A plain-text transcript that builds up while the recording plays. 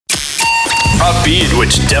upbeat,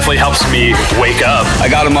 which definitely helps me wake up. I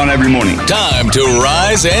got them on every morning. Time to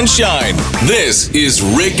rise and shine. This is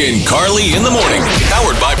Rick and Carly in the morning,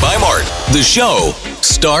 powered by Mart. The show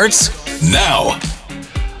starts now.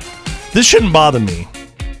 This shouldn't bother me.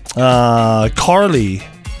 Carly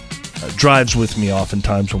drives with me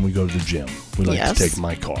oftentimes when we go to the gym. We like to take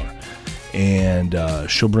my car. And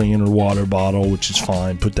she'll bring in her water bottle, which is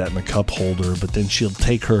fine, put that in the cup holder, but then she'll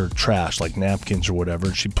take her trash, like napkins or whatever,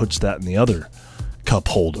 and she puts that in the other cup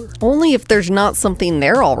holder. Only if there's not something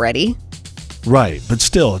there already. Right, but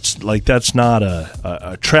still, it's like that's not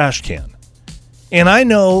a trash can. And I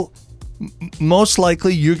know most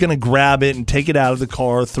likely you're going to grab it and take it out of the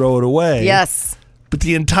car, throw it away. Yes. But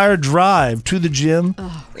the entire drive to the gym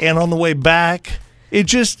and on the way back, it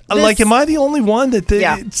just, like, am I the only one that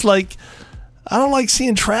it's like, I don't like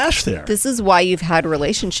seeing trash there. This is why you've had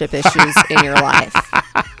relationship issues in your life.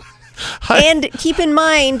 And keep in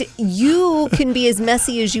mind, you can be as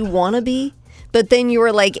messy as you want to be, but then you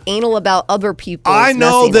are like anal about other people's I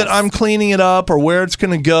know messiness. that I'm cleaning it up or where it's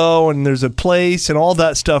going to go and there's a place and all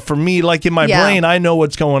that stuff. For me, like in my brain, I know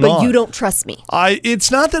what's going on. But you don't trust me. It's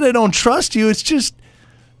not that I don't trust you. It's just,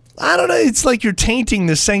 I don't know. It's like you're tainting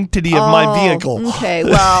the sanctity of my vehicle. Okay,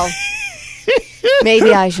 well,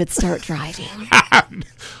 maybe I should start driving.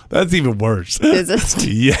 That's even worse. Is it?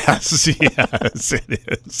 Yes, it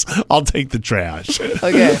is. I'll take the trash.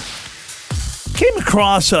 Okay. Came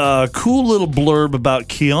across a cool little blurb about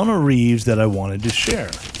Keanu Reeves that I wanted to share.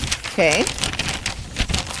 Okay.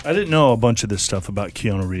 I didn't know a bunch of this stuff about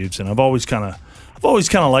Keanu Reeves, and I've always kind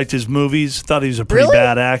of liked his movies. Thought he was a pretty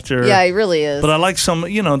bad actor. Yeah, he really is. But I like some,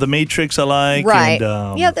 The Matrix I like. Right.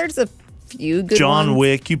 And, yeah, there's a few good John ones.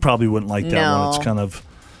 Wick, you probably wouldn't like that No. one. It's kind of,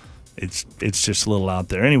 it's just a little out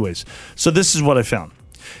there. Anyways, so this is what I found.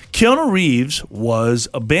 Keanu Reeves was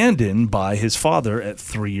abandoned by his father at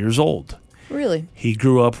 3 years old. Really? He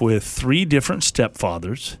grew up with 3 different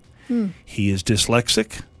stepfathers. He is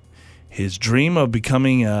dyslexic. His dream of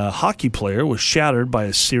becoming a hockey player was shattered by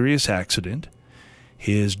a serious accident.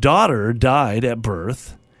 His daughter died at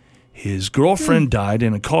birth. His girlfriend died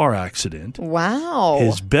in a car accident. Wow.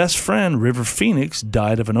 His best friend, River Phoenix,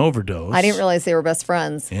 died of an overdose. I didn't realize they were best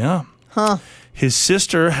friends. Yeah. Huh. His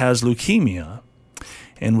sister has leukemia.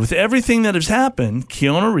 And with everything that has happened,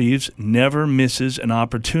 Keanu Reeves never misses an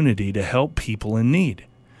opportunity to help people in need.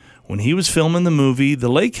 When he was filming the movie The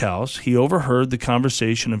Lake House, he overheard the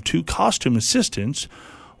conversation of 2 costume assistants,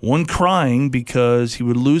 one crying because he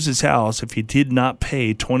would lose his house if he did not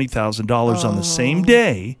pay $20,000 on the same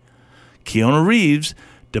day. Keanu Reeves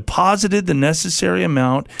deposited the necessary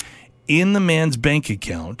amount in the man's bank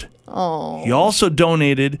account. Oh. He also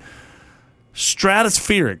donated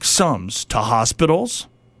stratospheric sums to hospitals.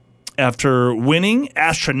 After winning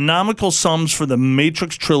astronomical sums for the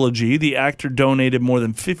Matrix trilogy, the actor donated more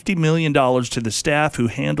than $50 million to the staff who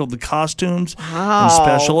handled the costumes and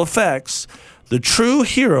special effects, the true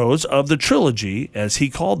heroes of the trilogy, as he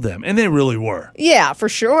called them. And they really were. Yeah, for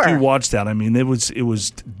sure. If you watch that, I mean, it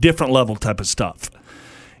was different level type of stuff.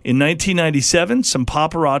 In 1997, some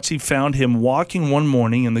paparazzi found him walking one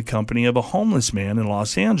morning in the company of a homeless man in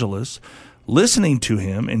Los Angeles, listening to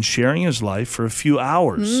him and sharing his life for a few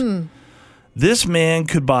hours. This man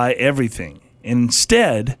could buy everything.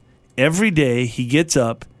 Instead, every day he gets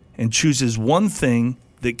up and chooses one thing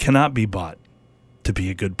that cannot be bought: to be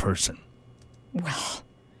a good person. Well,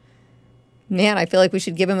 man, I feel like we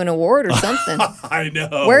should give him an award or something. I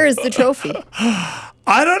know. Where is the trophy?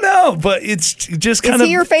 I don't know, but it's just kind of... Is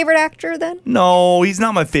he your favorite actor then? No, he's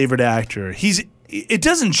not my favorite actor. It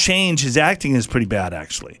doesn't change. His acting is pretty bad,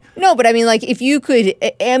 actually. No, but I mean, like, if you could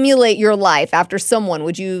emulate your life after someone,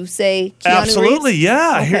 would you say Keanu Absolutely, Reeves?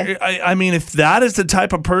 yeah. Okay. I mean, if that is the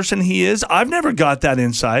type of person he is, I've never got that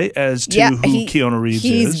insight as to who Keanu Reeves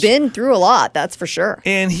is. He's been through a lot, that's for sure.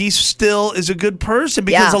 And he still is a good person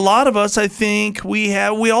because a lot of us, I think, we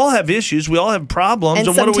all have issues. We all have problems.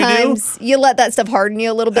 And what do we do? Sometimes you let that stuff harden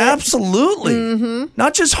you a little bit. Absolutely. Mm-hmm.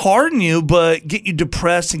 Not just harden you, but get you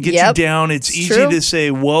depressed and get you down. It's easy true. to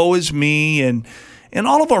say, woe is me, and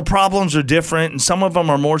all of our problems are different, and some of them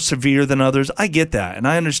are more severe than others. I get that, and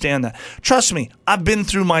I understand that. Trust me, I've been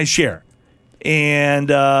through my share. And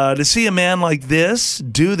to see a man like this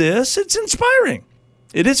do this, it's inspiring.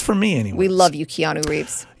 It is for me, anyway. We love you, Keanu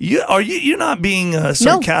Reeves. You're not being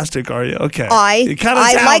sarcastic, are you? Okay. It kind of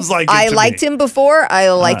sounds like it I to liked me. him before. I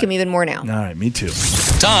like him even more now. All right, me too.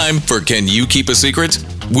 Time for Can You Keep a Secret?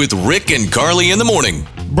 With Rick and Carly in the morning.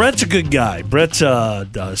 Brett's a good guy. Brett's a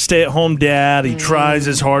stay-at-home dad. He tries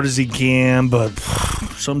as hard as he can, but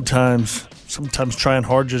sometimes trying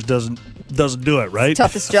hard just doesn't do it, right?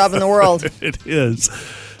 Toughest job in the world. It is.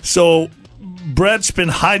 So Brett's been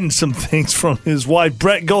hiding some things from his wife.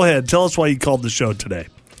 Brett, go ahead. Tell us why you called the show today.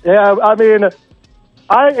 Yeah, I mean,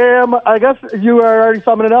 I guess you are already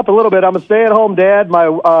summing it up a little bit. I'm a stay-at-home dad. My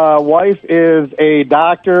wife is a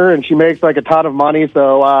doctor, and she makes like a ton of money.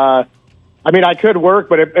 So, I mean, I could work,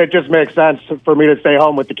 but it just makes sense for me to stay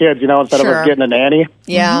home with the kids, instead Sure. of getting a nanny.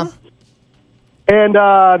 Yeah. And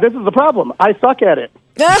this is the problem. I suck at it.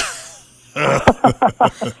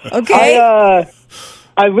 Okay.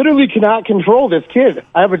 I literally cannot control this kid.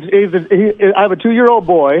 I have a 2-year-old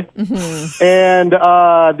boy, and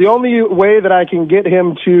the only way that I can get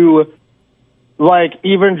him to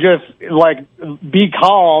even just be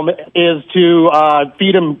calm is to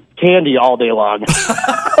feed him candy all day long.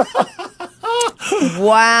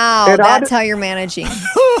 Wow, And that's how you're managing.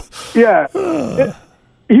 Yeah,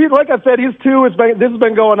 he like I said, he's 2. This has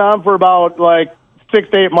been going on for about 6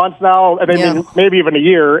 to 8 months now, and maybe even a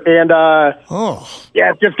year. And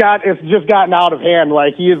yeah, it's just gotten out of hand.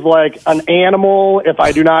 He is like an animal. If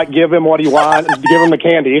I do not give him what he wants, give him the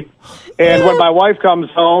candy. And when my wife comes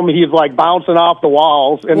home, he's bouncing off the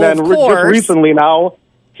walls. And then just recently now,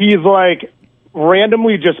 he's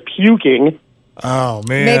randomly just puking. Oh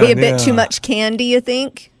man, Maybe a bit too much candy, you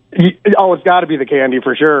think? Oh, it's got to be the candy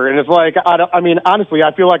for sure. And it's I mean, honestly,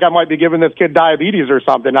 I feel like I might be giving this kid diabetes or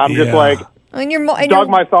something. I'm just And your dug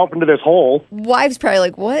myself into this hole. wife's probably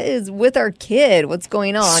like, what is with our kid? What's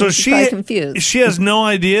going on? So She's probably confused. She has no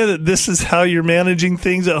idea that this is how you're managing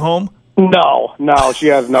things at home? No, she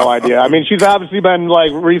has no idea. I mean, she's obviously been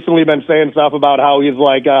recently been saying stuff about how he's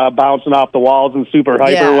bouncing off the walls and super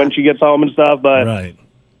hyper when she gets home and stuff. But right.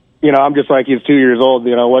 I'm just he's 2 years old.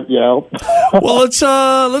 Well,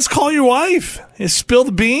 let's call your wife. Spill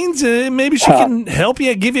the beans, and maybe she can help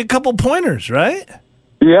you, give you a couple pointers, right?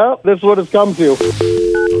 Yeah, this is what it's come to.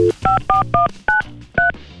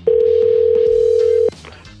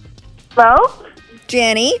 Hello?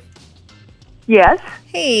 Jenny? Yes.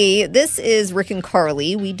 Hey, this is Rick and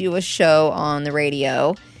Carly. We do a show on the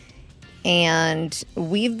radio, and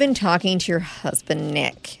we've been talking to your husband,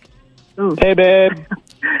 Nick. Ooh. Hey, babe.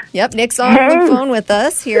 Yep, Nick's on the phone with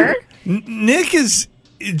us here. Nick is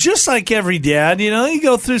just like every dad, you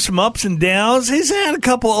go through some ups and downs. He's had a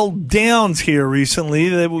couple of downs here recently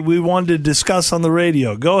that we wanted to discuss on the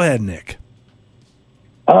radio. Go ahead, Nick.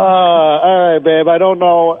 All right, babe. I don't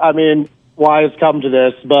know, why it's come to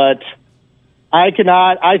this, but I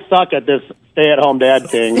suck at this stay-at-home dad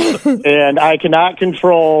thing, and I cannot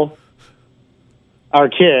control our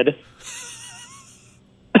kid.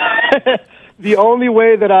 The only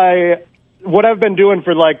way that what I've been doing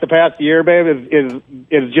for the past year, babe,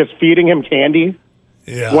 is just feeding him candy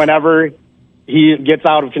whenever he gets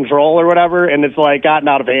out of control or whatever, and it's gotten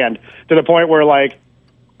out of hand to the point where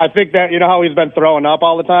I think that how he's been throwing up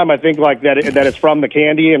all the time. I think that it's from the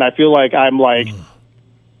candy, and I feel like I'm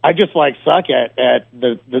I just suck at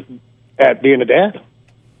being a dad.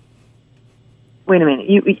 Wait a minute.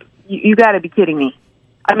 You got to be kidding me.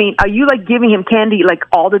 I mean, are you giving him candy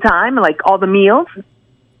all the time, all the meals?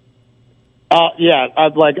 Yeah,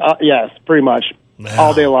 yes, pretty much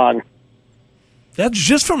all day long. That's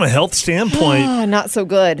just from a health standpoint. Not so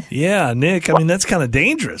good. Yeah, Nick, that's kind of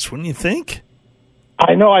dangerous, wouldn't you think?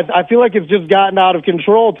 I know. I feel like it's just gotten out of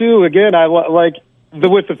control, too. Again,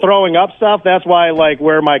 with the throwing up stuff, that's why,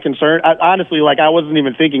 where my concern... honestly, I wasn't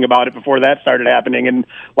even thinking about it before that started happening. And,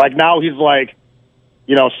 now he's,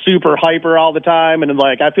 super hyper all the time. And,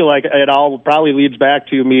 I feel like it all probably leads back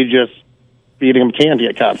to me just feeding him candy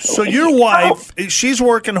at constantly. So your wife, she's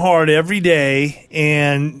working hard every day,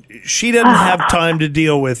 and she doesn't have time to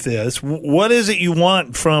deal with this. What is it you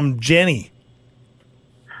want from Jenny?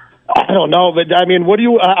 I don't know, but what do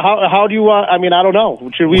you? How do you? I don't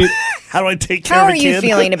know. Should we? How do I take care How of are a you kid?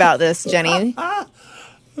 feeling about this, Jenny?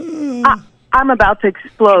 I'm about to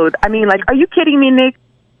explode. Are you kidding me, Nick?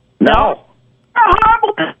 No. A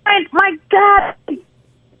horrible parent. My God.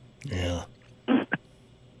 Yeah.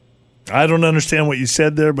 I don't understand what you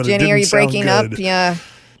said there, but Jenny, it didn't are you sound breaking good. up? Yeah.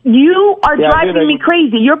 You are Yeah, driving me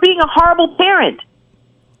crazy. You're being a horrible parent.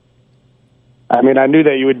 I knew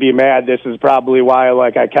that you would be mad. This is probably why,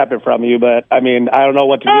 I kept it from you. But I don't know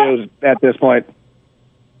what to do at this point.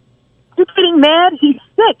 You're getting mad. He's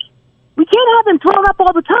sick. We can't have him thrown up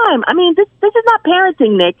all the time. This is not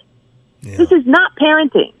parenting, Nick. Yeah. This is not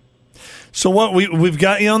parenting. So what? We've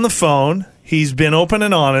got you on the phone. He's been open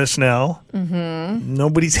and honest now. Mm-hmm.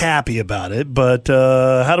 Nobody's happy about it, but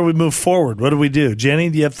how do we move forward? What do we do? Jenny,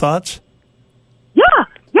 do you have thoughts? Yeah.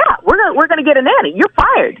 We're gonna get a nanny. You're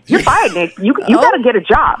fired. You're fired, Nick. You got to get a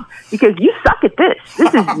job because you suck at this.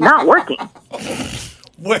 This is not working.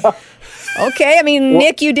 Okay, I mean,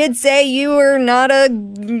 Nick, you did say you were not a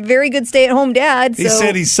very good stay-at-home dad. So He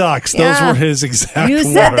said he sucks. Yeah. Those were his exact you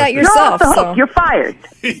words. said that You're yourself. off the So hook. You're fired.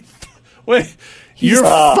 Wait, you you're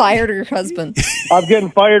fired your husband. I'm getting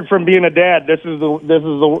fired from being a dad. This is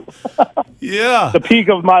the yeah. peak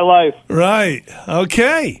of my life. Right.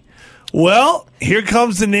 Okay. Well, here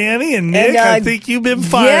comes the nanny, and Nick, And, I think you've been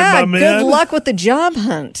fired, yeah, my man. good luck with the job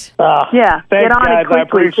hunt. Yeah, Thanks, get on guys. it quickly, I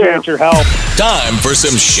appreciate too. your help. Time for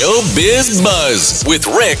some showbiz buzz with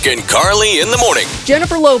Rick and Carly in the morning.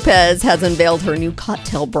 Jennifer Lopez has unveiled her new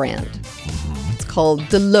cocktail brand. It's called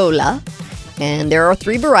the Lola, and there are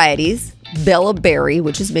 3 varieties. Bella Berry,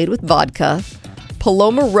 which is made with vodka.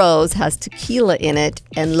 Paloma Rose has tequila in it,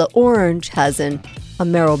 and La Orange has an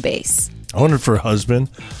Amaro base. I wonder if her husband,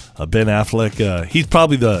 Ben Affleck, he's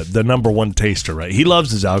probably the number one taster, right? He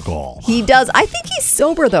loves his alcohol. He does. I think he's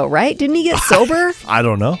sober, though, right? Didn't he get sober? I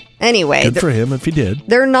don't know. Anyway, Good for him if he did.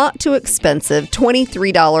 they're not too expensive.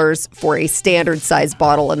 $23 for a standard size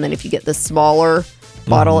bottle, and then if you get the smaller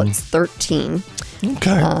bottle, it's $13.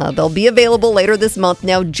 Okay. They'll be available later this month.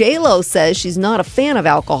 Now, J-Lo says she's not a fan of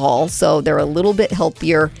alcohol, so they're a little bit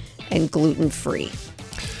healthier and gluten-free.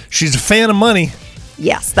 She's a fan of money.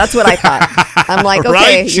 Yes, that's what I thought. I'm like, okay,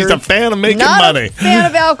 Right? She's you're a fan of making not money. a fan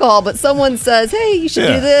of alcohol, but someone says, hey, you should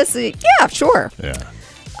Yeah. do this. Yeah, sure.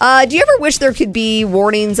 Yeah. Do you ever wish there could be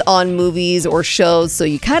warnings on movies or shows so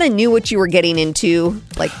you kind of knew what you were getting into,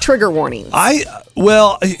 like trigger warnings?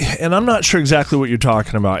 Well, and I'm not sure exactly what you're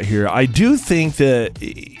talking about here. I do think that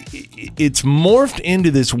it's morphed into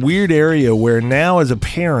this weird area where now as a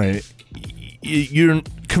parent, you're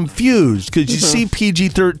confused because you see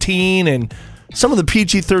PG-13 and some of the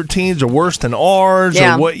PG-13s are worse than ours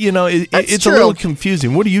Yeah. or what, it's true. a little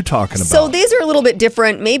confusing. What are you talking about? So these are a little bit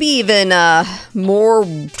different, maybe even more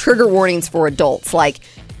trigger warnings for adults. Like,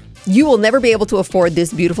 you will never be able to afford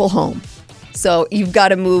this beautiful home. So you've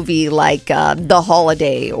got a movie like The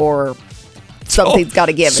Holiday or something's got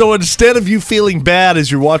to give. So instead of you feeling bad as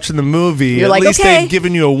you're watching the movie, You're at like, least okay. they've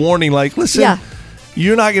given you a warning like, listen, Yeah.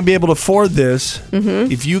 you're not going to be able to afford this.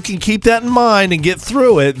 Mm-hmm. If you can keep that in mind and get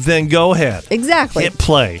through it, then go ahead. Exactly. Hit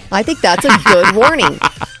play. I think that's a good warning.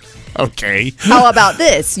 Okay. How about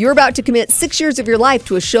this? You're about to commit 6 years of your life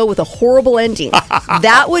to a show with a horrible ending.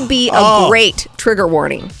 That would be a great trigger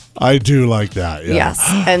warning. I do like that. Yeah. Yes.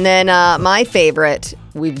 And then my favorite,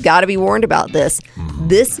 we've got to be warned about this.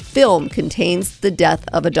 This film contains the death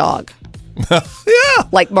of a dog. Yeah.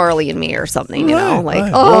 Like Marley and Me or something, you know? Like,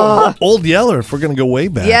 right. oh. Well, Old Yeller, if we're going to go way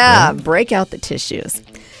back. Yeah, right? break out the tissues.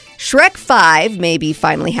 Shrek 5 may be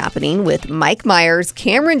finally happening with Mike Myers,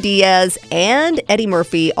 Cameron Diaz, and Eddie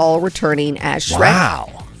Murphy all returning as Shrek,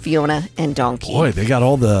 Wow. Fiona, and Donkey. Boy, they got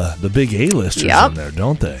all the big A-listers Yep. in there,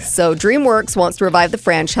 don't they? So DreamWorks wants to revive the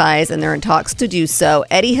franchise, and they're in talks to do so.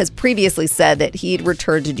 Eddie has previously said that he'd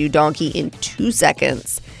return to do Donkey in 2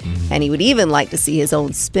 seconds, and he would even like to see his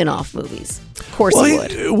own spin-off movies. Of course he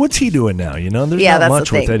would. What's he doing now? There's Yeah, not that's much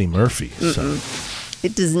the with thing. Eddie Murphy. So.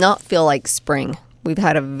 It does not feel like spring. We've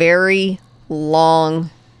had a very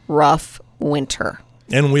long, rough winter.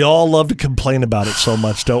 And we all love to complain about it so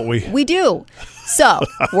much, don't we? We do. So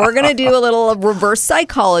we're going to do a little reverse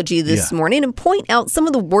psychology this morning and point out some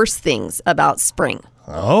of the worst things about spring.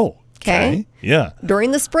 Oh, Okay. Yeah.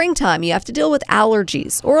 During the springtime, you have to deal with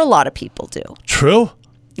allergies, or a lot of people do. True.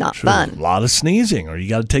 Not True. fun. A lot of sneezing, or you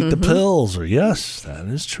got to take the pills, or yes, that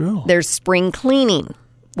is true. There's spring cleaning.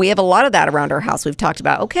 We have a lot of that around our house. We've talked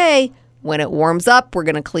about, okay, when it warms up, we're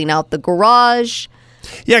going to clean out the garage.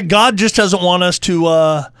 Yeah, God just doesn't want us to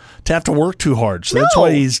have to work too hard. So that's No.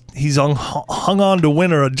 why he's hung on to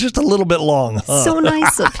winter just a little bit long. Huh? So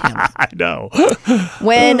nice of him. I know.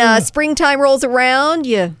 When springtime rolls around,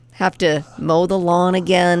 you have to mow the lawn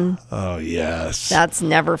again. Oh, yes. That's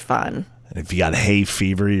never fun. And if you got hay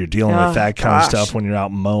fever, you're dealing Oh, with that kind of gosh. stuff when you're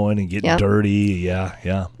out mowing and getting Yep. dirty.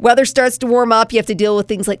 Yeah. Weather starts to warm up. You have to deal with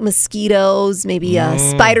things like mosquitoes, maybe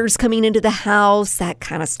spiders coming into the house, that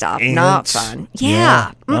kind of stuff. Not Ants. fun.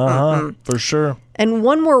 Yeah. For sure. And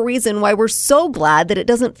one more reason why we're so glad that it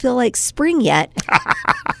doesn't feel like spring yet.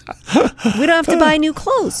 We don't have to buy new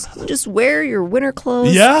clothes. You just wear your winter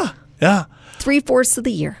clothes Yeah. 3/4 of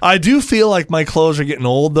the year. I do feel like my clothes are getting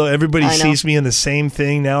old, though. Everybody I know. sees me in the same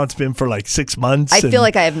thing now. It's been for like 6 months. I and feel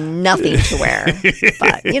like I have nothing to wear.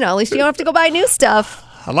 But, at least you don't have to go buy new stuff.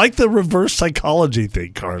 I like the reverse psychology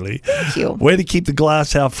thing, Carly. Thank you. Way to keep the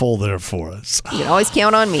glass half full there for us. You can always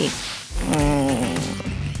count on me.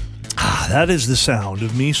 That is the sound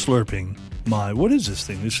of me slurping what is this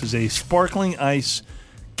thing? This is a sparkling ice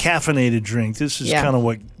caffeinated drink. This is Yeah. kind of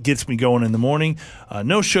what gets me going in the morning.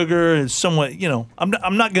 No sugar. It's somewhat,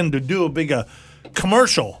 I'm not going to do a big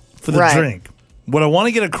commercial for the Right. drink. What I want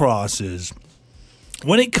to get across is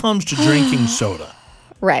when it comes to drinking soda,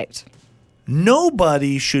 Right.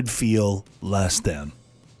 nobody should feel less than.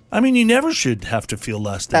 I mean, you never should have to feel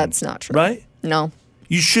less than. That's not true. Right? No.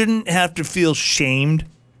 You shouldn't have to feel shamed.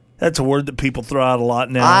 That's a word that people throw out a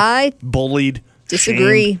lot now. I bullied.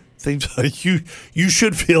 disagree. Shamed, things like you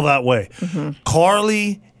should feel that way.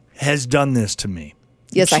 Carly has done this to me.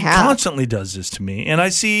 Yes, I She have. constantly does this to me, and I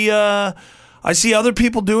see other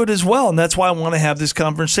people do it as well, and that's why I want to have this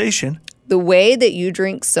conversation. The way that you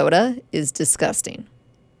drink soda is disgusting.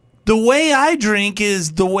 The way I drink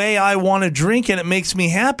is the way I want to drink, and it makes me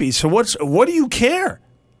happy. So what do you care?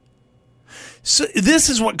 So this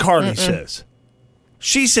is what Carly says.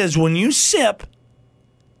 She says, when you sip,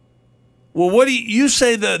 well, what do you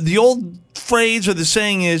say? The old phrase or the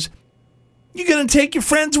saying is, you going to take your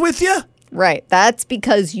friends with you? Right. That's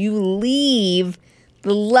because you leave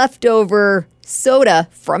the leftover soda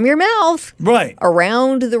from your mouth Right.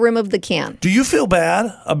 around the rim of the can. Do you feel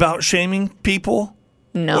bad about shaming people?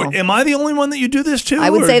 No. Or am I the only one that you do this to? I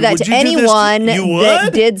would Or say that would to you do this anyone You would?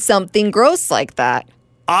 that did something gross like that.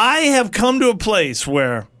 I have come to a place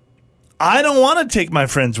where I don't want to take my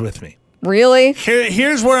friends with me. Really?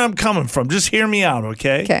 Here's where I'm coming from. Just hear me out,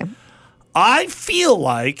 okay? Okay. I feel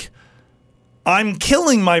like I'm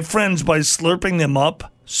killing my friends by slurping them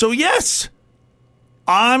up. So, yes,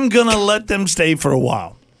 I'm going to let them stay for a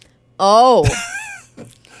while. Oh,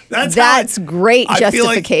 That's that's great I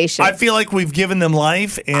justification. I feel like we've given them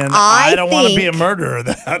life, and I I don't want to be a think murderer.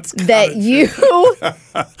 That's that kinda- you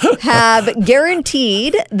have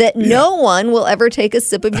guaranteed that no one will ever take a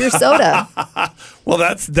sip of your soda. Well,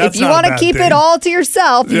 that's If you not a want to bad keep thing. it all to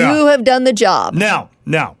yourself, Yeah. you have done the job.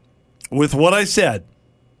 Now, with what I said,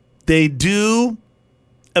 they do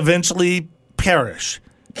eventually perish.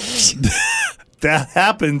 That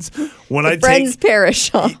happens when I Friends perish.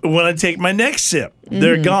 Huh? when I take my next sip.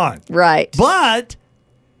 They're gone. Right. But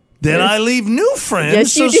then I leave new friends.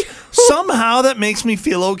 Yes, you so do. somehow that makes me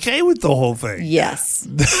feel okay with the whole thing. Yes.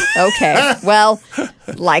 Okay. Well,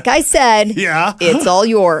 like I said, Yeah. it's all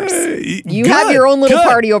yours. You have Good, your own little good.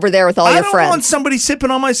 party over there with all I your don't friends. want somebody sipping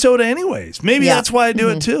on my soda anyways. Maybe Yeah. that's why I do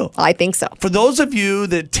it too. I think so. For those of you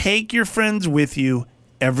that take your friends with you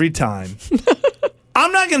every time,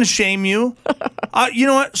 I'm not going to shame you. You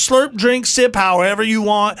know what? Slurp, drink, sip, however you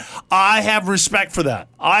want. I have respect for that.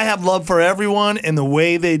 I have love for everyone and the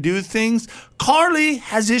way they do things. Carly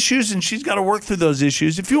has issues, and she's got to work through those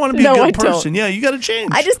issues. If you want to be No, a good I don't. person, yeah, you got to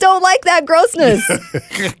change. I just don't like that grossness.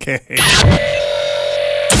 Okay.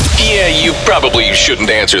 Yeah, you probably shouldn't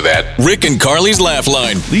answer that. Rick and Carly's Laugh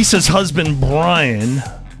Line. Lisa's husband, Brian,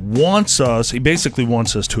 he basically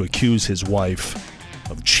wants us to accuse his wife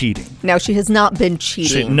of cheating. Now, she has not been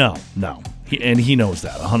cheating. No. And he knows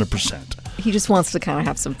that 100%. He just wants to kind of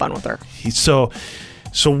have some fun with her. So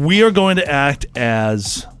we are going to act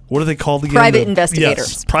as, what are they called again? Private investigators.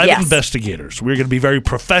 Yes, private Yes. investigators. We're going to be very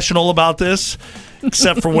professional about this,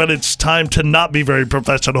 except for when it's time to not be very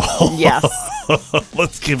professional. Yes.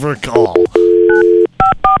 Let's give her a call.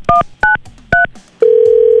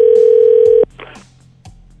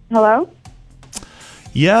 Hello?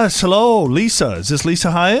 Yes, hello, Lisa. Is this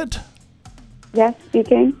Lisa Hyatt? Yes,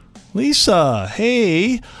 speaking. Lisa,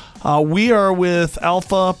 hey. We are with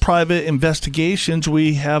Alpha Private Investigations.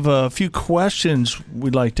 We have a few questions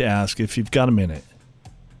we'd like to ask if you've got a minute.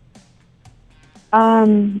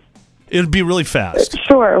 It'd be really fast.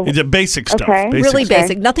 Sure. It's a basic stuff. Okay. Really Okay.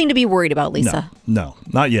 basic. Nothing to be worried about, Lisa. No,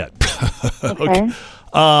 not yet. Okay.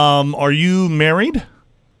 Are you married?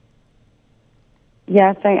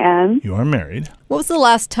 Yes, I am. You are married. What was the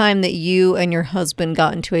last time that you and your husband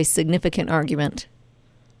got into a significant argument?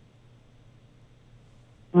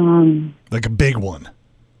 Like a big one.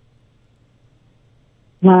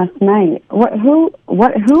 Last night. Who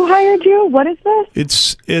hired you? What is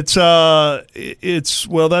this? It's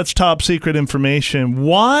well, that's top secret information.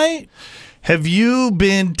 Why have you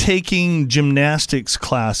been taking gymnastics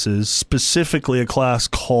classes, specifically a class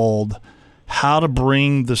called How to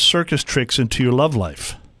Bring the Circus Tricks into Your Love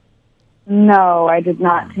Life? No, I did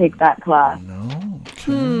not take that class.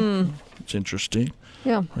 It's interesting.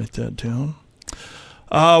 Yeah. Write that down.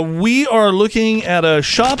 We are looking at a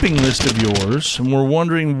shopping list of yours, and we're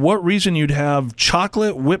wondering what reason you'd have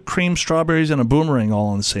chocolate, whipped cream, strawberries, and a boomerang all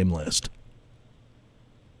on the same list.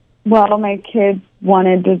 Well, my kids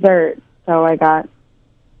wanted dessert, so I got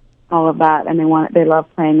all of that, and they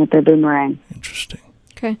love playing with their boomerang. Interesting.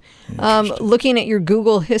 Okay. Looking at your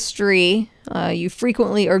Google history, you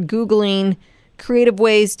frequently are Googling creative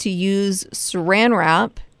ways to use saran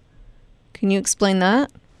wrap. Can you explain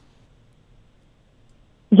that?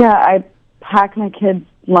 Yeah, I pack my kids'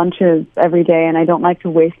 lunches every day, and I don't like to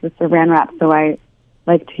waste the Saran wrap, so I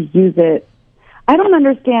like to use it. I don't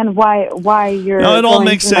understand why you're No, it all going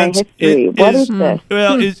makes through my sense. history. What is this?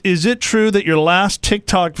 Well, is it true that your last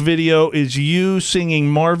TikTok video is you singing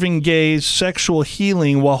Marvin Gaye's Sexual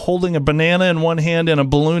Healing while holding a banana in one hand and a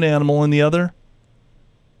balloon animal in the other?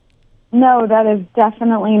 No, that is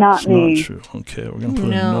definitely not It's me. not true. Okay, we're going to put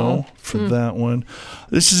a no for that one.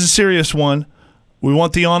 This is a serious one. We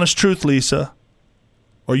want the honest truth, Lisa.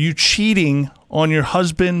 Are you cheating on your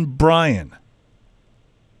husband, Brian?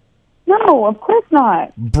 No, of course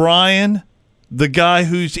not. Brian, the guy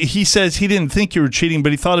he says he didn't think you were cheating,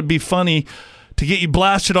 but he thought it'd be funny to get you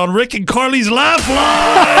blasted on Rick and Carly's Laugh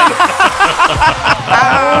Line.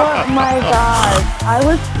 Oh my gosh. I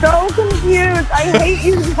was so confused. I hate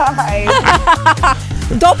you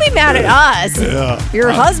guys. Don't be mad at us. Yeah.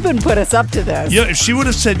 Your husband put us up to this. Yeah, if she would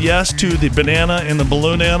have said yes to the banana and the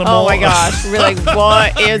balloon animal. Oh my gosh. We're like,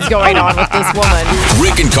 what is going on with this woman?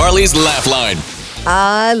 Rick and Carly's Laugh Line.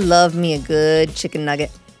 I love me a good chicken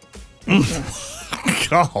nugget.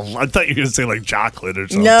 Oh, I thought you were going to say like chocolate or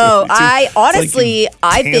something. No, It's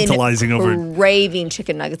I've been tantalizing over it. craving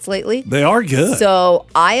chicken nuggets lately. They are good. So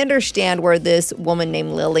I understand where this woman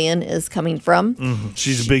named Lillian is coming from.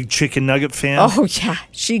 She's a big chicken nugget fan. Oh, yeah.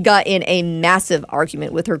 She got in a massive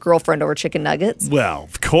argument with her girlfriend over chicken nuggets. Well,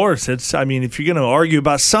 of course. If you're going to argue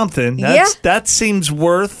about something, that seems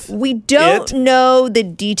worth We don't know the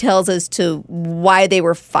details as to why they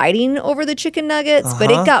were fighting over the chicken nuggets,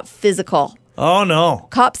 but it got physical. Oh, no.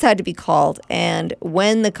 Cops had to be called, and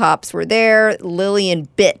when the cops were there, Lillian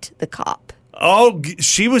bit the cop. Oh,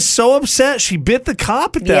 she was so upset. She bit the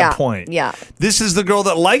cop at that point. Yeah. This is the girl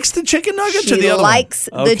that likes the chicken nuggets or She the other likes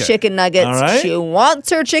one? the Okay. chicken nuggets. All right. She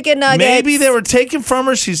wants her chicken nuggets. Maybe they were taken from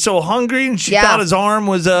her. She's so hungry and she Yeah. thought his arm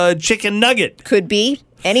was a chicken nugget. Could be.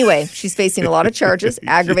 Anyway, she's facing a lot of charges: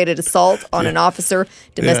 aggravated assault on an officer,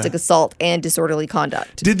 domestic assault, and disorderly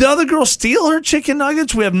conduct. Did the other girl steal her chicken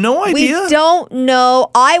nuggets? We have no idea. We don't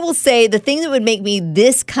know. I will say the thing that would make me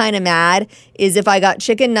this kind of mad is if I got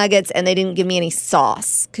chicken nuggets and they didn't give me any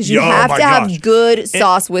sauce. Because you Oh have my to gosh. have good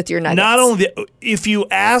sauce with your nuggets. Not only if you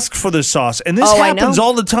ask for the sauce, and this Oh, I happens know.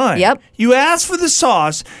 all the time. Yep. You ask for the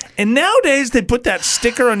sauce, and nowadays they put that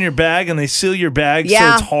sticker on your bag and they seal your bag so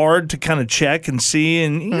Yeah. it's hard to kind of check and see.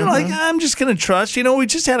 And you're like, I'm just going to trust. We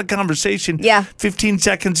just had a conversation 15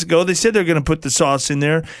 seconds ago. They said they're going to put the sauce in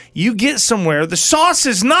there. You get somewhere, the sauce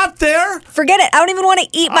is not there. Forget it. I don't even want to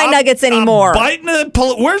eat my nuggets anymore. I'm biting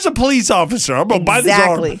where's a police officer? I'm going to bite his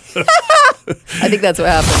arm. Exactly. I think that's what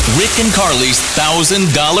happened. Rick and Carly's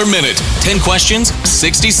 $1,000 minute. 10 questions,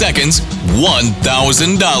 60 seconds,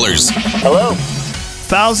 $1,000. Hello.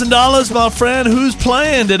 $1,000, my friend. Who's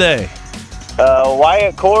playing today?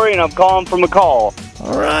 Wyatt Corey, and I'm calling from McCall.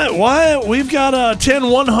 All right, Wyatt, we've got 10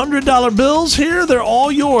 $100 bills here. They're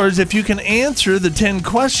all yours if you can answer the 10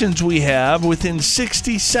 questions we have within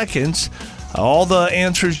 60 seconds. All the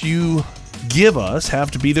answers you give us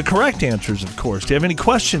have to be the correct answers, of course. Do you have any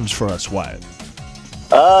questions for us, Wyatt?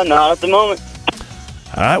 Not at the moment.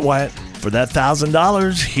 All right, Wyatt, for that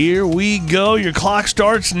 $1,000, here we go. Your clock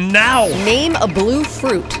starts now. Name a blue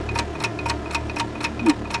fruit.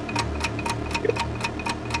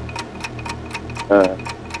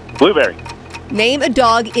 Blueberry. Name a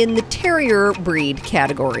dog in the terrier breed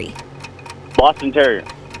category. Boston Terrier.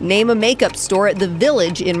 Name a makeup store at the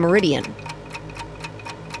Village in Meridian.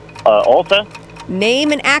 Ulta.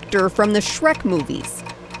 Name an actor from the Shrek movies.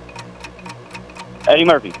 Eddie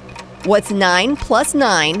Murphy. What's 9 plus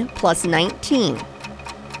 9 plus 19?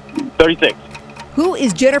 36. Who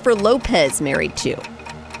is Jennifer Lopez married to?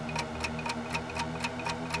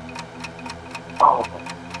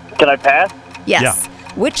 Can I pass? Yes.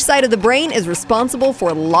 Which side of the brain is responsible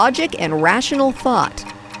for logic and rational thought?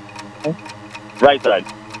 Right side.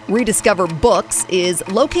 Rediscover Books is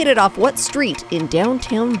located off what street in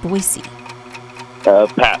downtown Boise?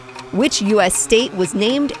 Pass. Which U.S. state was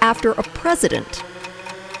named after a president?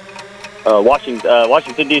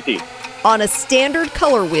 Washington, D.C. On a standard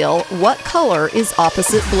color wheel, what color is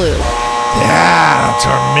opposite blue? Yeah, that's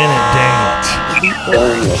our minute, dang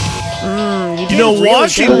it. You did really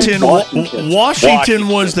good. Washington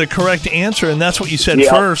was the correct answer, and that's what you said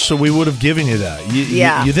first, so we would have given you that.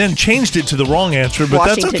 You then changed it to the wrong answer, but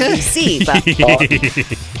Washington, that's okay. D.C.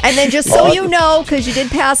 But, and then just so you know, because you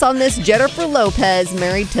did pass on this, Jennifer Lopez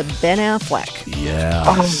married to Ben Affleck.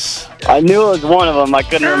 Yes. I knew it was one of them. I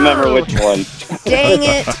couldn't remember which one. Dang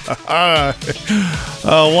it.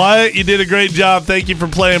 Wyatt, you did a great job. Thank you for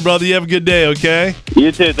playing, brother. You have a good day, okay?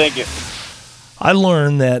 You too. Thank you. I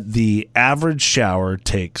learned that the average shower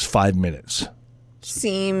takes 5 minutes.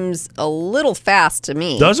 Seems a little fast to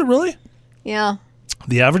me. Does it really? Yeah.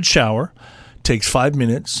 The average shower takes 5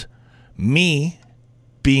 minutes. Me,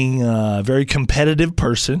 being a very competitive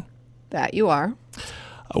person, That you are.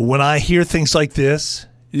 when I hear things like this,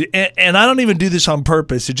 and I don't even do this on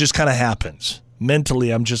purpose, it just kind of happens. Mentally,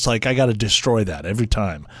 I'm just like, I got to destroy that every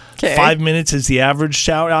time. 5 minutes is the average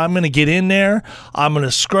shower. I'm going to get in there. I'm going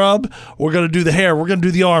to scrub. We're going to do the hair. We're going to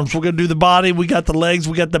do the arms. We're going to do the body. We got the legs.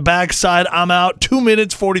 We got the backside. I'm out. 2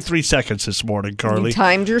 minutes, 43 seconds this morning, Carly. You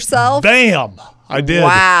timed yourself? Bam! I did.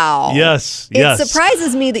 Wow. Yes. It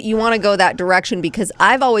surprises me that you want to go that direction because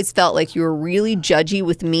I've always felt like you were really judgy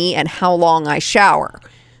with me and how long I shower.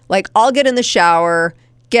 Like, I'll get in the shower,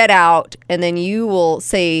 get out, and then you will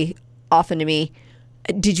say often to me,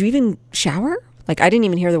 did you even shower? Like, I didn't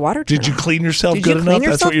even hear the water turn Did you on. clean yourself Did good you clean enough?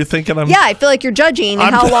 That's yourself? what you're thinking? Yeah, I feel like you're judging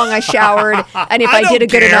how long I showered and if I did a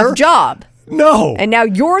good enough job. No. And now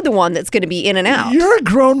you're the one that's going to be in and out. You're a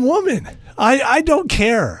grown woman. I don't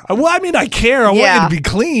care. Well, I mean, I care. I want you to be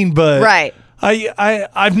clean, but right.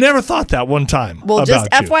 I've never thought that one time. Well, just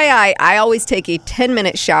about you. FYI, I always take a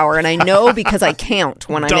 10-minute shower, and I know because I count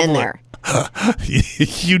when I'm in there.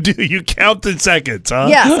 You do. You count the seconds, huh?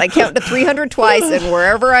 Yes, I count to 300 twice, and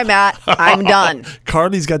wherever I'm at, I'm done.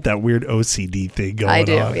 Carly's got that weird OCD thing going on. I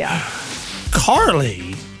do, yeah.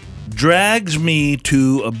 Carly drags me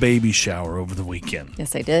to a baby shower over the weekend.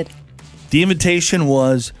 Yes, I did. The invitation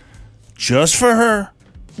was just for her,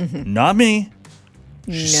 not me.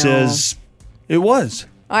 She says it was.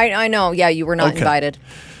 I know. Yeah, you were not invited.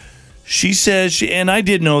 She says, and I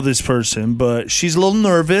did know this person, but she's a little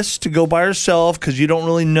nervous to go by herself because you don't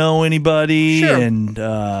really know anybody. Sure.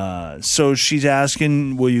 And so she's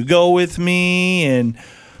asking, will you go with me? And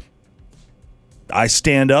I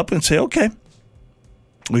stand up and say, okay.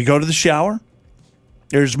 We go to the shower.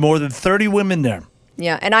 There's more than 30 women there.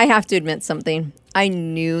 Yeah, and I have to admit something. I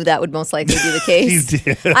knew that would most likely be the case. You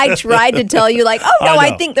did. I tried to tell you, like, oh, no,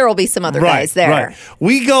 I think there will be some other guys there. Right.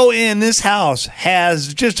 We go in. This house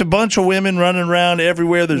has just a bunch of women running around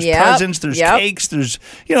everywhere. There's presents. There's cakes. There's,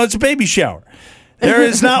 it's a baby shower. There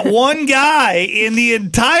is not one guy in the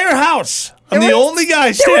entire house. I'm the only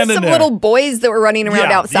guy standing there. There were some little boys that were running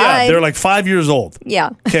around outside. Yeah, they're like 5 years old. Yeah.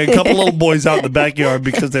 Okay, a couple little boys out in the backyard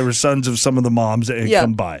because they were sons of some of the moms that had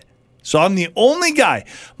come by. So I'm the only guy.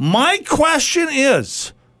 My question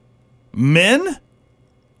is, men,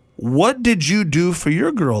 what did you do for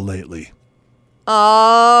your girl lately?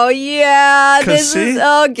 Oh, yeah. This is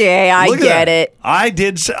okay. I get it. I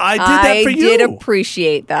did that for you. I did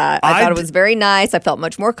appreciate that. I thought it was very nice. I felt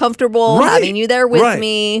much more comfortable having you there with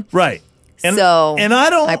me. Right. And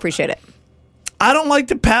I appreciate it. I don't like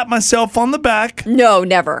to pat myself on the back. No,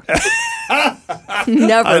 never.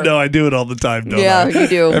 Never. I know, I do it all the time, don't I? Yeah, you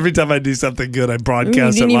do. Every time I do something good, I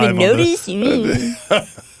broadcast it live. You didn't even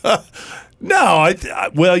notice? No,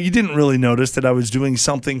 well, you didn't really notice that I was doing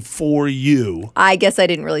something for you. I guess I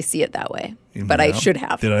didn't really see it that way, but I should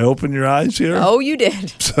have. Did I open your eyes here? Oh, you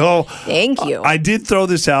did. So thank you. I did throw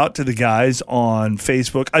this out to the guys on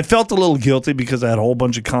Facebook. I felt a little guilty because I had a whole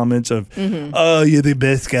bunch of comments of, oh, you're the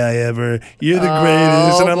best guy ever. You're the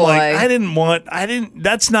greatest. And I'm like,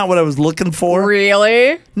 that's not what I was looking for.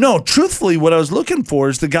 Really? No, truthfully, what I was looking for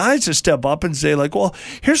is the guys to step up and say like, well,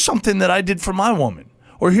 here's something that I did for my woman.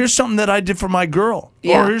 Or here's something that I did for my girl.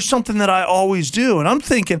 Yeah. Or here's something that I always do. And I'm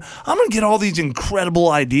thinking, I'm going to get all these incredible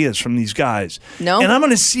ideas from these guys. No. And I'm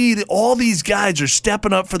going to see that all these guys are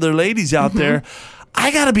stepping up for their ladies out there.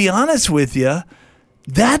 I got to be honest with you.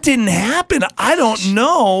 That didn't happen. I don't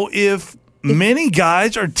know if many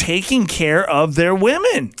guys are taking care of their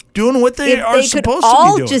women, doing what they are supposed to be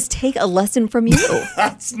doing. All just take a lesson from you.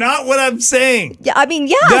 That's not what I'm saying. Yeah, I mean,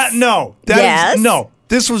 yes. No.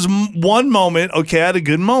 This was one moment. Okay, I had a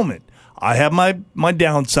good moment. I have my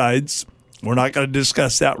downsides. We're not going to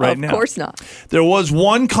discuss that right now. Of course not. There was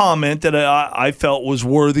one comment that I felt was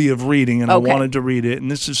worthy of reading, and I wanted to read it.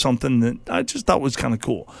 And this is something that I just thought was kind of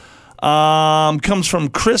cool. Comes from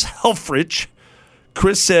Chris Helfrich.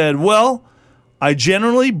 Chris said, well, I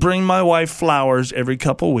generally bring my wife flowers every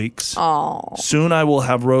couple weeks. Oh. Soon I will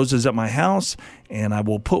have roses at my house, and I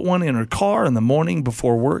will put one in her car in the morning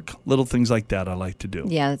before work. Little things like that I like to do.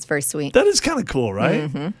 Yeah, that's very sweet. That is kind of cool, right?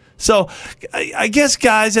 Mm-hmm. So I guess,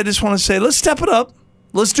 guys, I just want to say, let's step it up.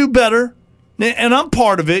 Let's do better. And I'm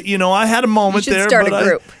part of it. I had a moment there. We should start a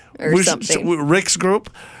group or something. Rick's group?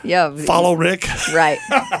 Yeah. Follow Rick. Right.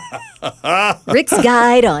 Rick's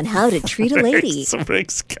Guide on How to Treat a Lady.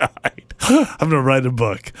 Rick's Guide. I'm going to write a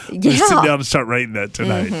book. I'm going to sit down and start writing that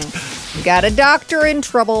tonight. Got a doctor in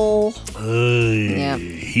trouble. Yeah.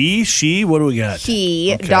 He, she, what do we got?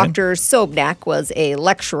 He, Okay. Dr. Sobnak, was a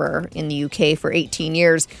lecturer in the UK for 18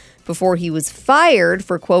 years before he was fired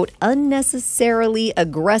for, quote, unnecessarily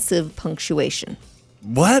aggressive punctuation.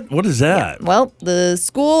 What? What is that? Well, the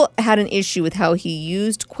school had an issue with how he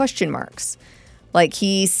used question marks. Like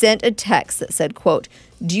he sent a text that said, quote,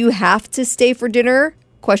 do you have to stay for dinner?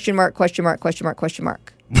 Question mark, question mark, question mark, question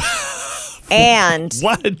mark. And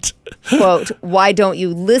what? Quote, why don't you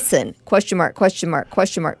listen? Question mark, question mark,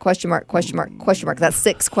 question mark, question mark, question mark, question mark. That's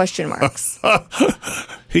 6 question marks.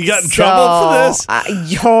 He got in trouble for this?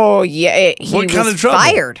 He What kind was of trouble?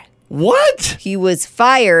 fired. What? He was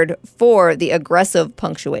fired for the aggressive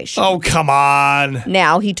punctuation. Oh, come on.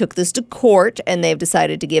 Now he took this to court, and they've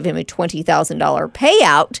decided to give him a $20,000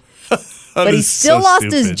 payout. But he still lost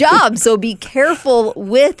his job, so be careful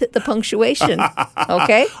with the punctuation,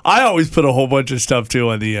 okay? I always put a whole bunch of stuff,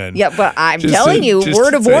 too, on the end. Yeah, but I'm Just telling to- you, just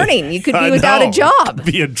word to of say- warning, you could I be without know. a job.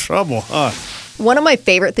 Be in trouble, huh? One of my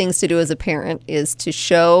favorite things to do as a parent is to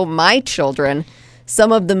show my children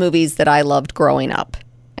some of the movies that I loved growing up.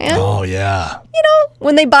 And, Oh, yeah. you know,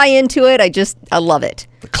 when they buy into it, I love it.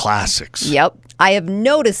 The classics. Yep. I have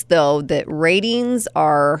noticed, though, that ratings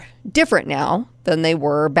are different now than they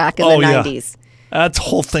were back in the 90s. That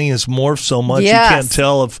whole thing is morphed so much. Yes. You can't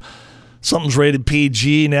tell if something's rated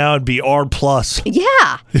PG now. It'd be R+.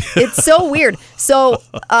 Yeah. It's so weird. So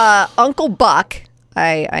Uncle Buck,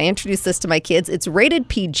 I introduced this to my kids. It's rated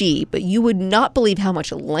PG, but you would not believe how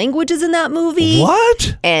much language is in that movie.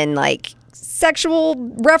 What? And like sexual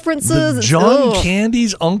references. The John Ugh.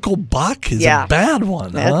 Candy's Uncle Buck is a bad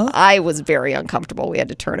one, huh? I was very uncomfortable. We had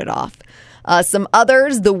to turn it off. Some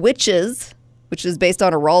others, The Witches, which is based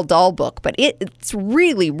on a Roald Dahl book, but it's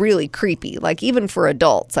really, really creepy. Like even for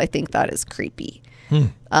adults, I think that is creepy.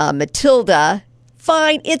 Matilda,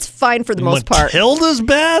 fine. It's fine for the most part. Matilda's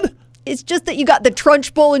bad? It's just that you got the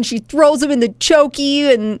Trunchbull and she throws him in the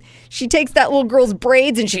chokey and she takes that little girl's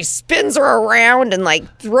braids and she spins her around and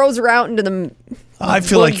like throws her out into the... I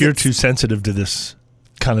feel like you're too sensitive to this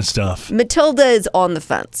kind of stuff. Matilda is on the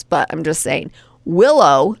fence, but I'm just saying.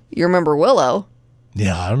 Willow, you remember Willow?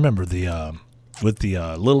 Yeah, I remember with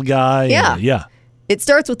the little guy. Yeah. Yeah. It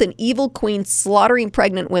starts with an evil queen slaughtering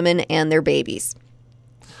pregnant women and their babies.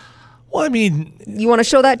 Well, I mean... You want to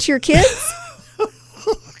show that to your kids?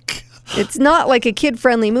 It's not like a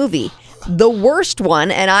kid-friendly movie. The worst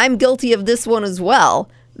one, and I'm guilty of this one as well,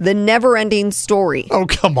 The Never-Ending Story. Oh,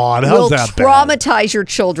 come on. How's will that bad? traumatize your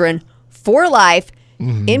children for life.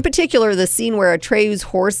 In particular, the scene where Atreyu's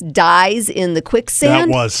horse dies in the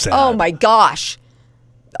quicksand. That was sad. Oh, my gosh.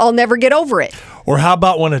 I'll never get over it. Or how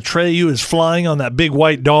about when Atreyu is flying on that big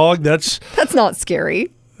white dog? That's not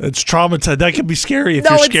scary. It's traumatized. That can be scary if No,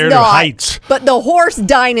 you're it's scared not. of heights. But the horse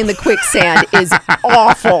dying in the quicksand is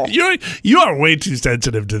awful. You are way too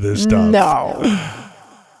sensitive to this stuff. No.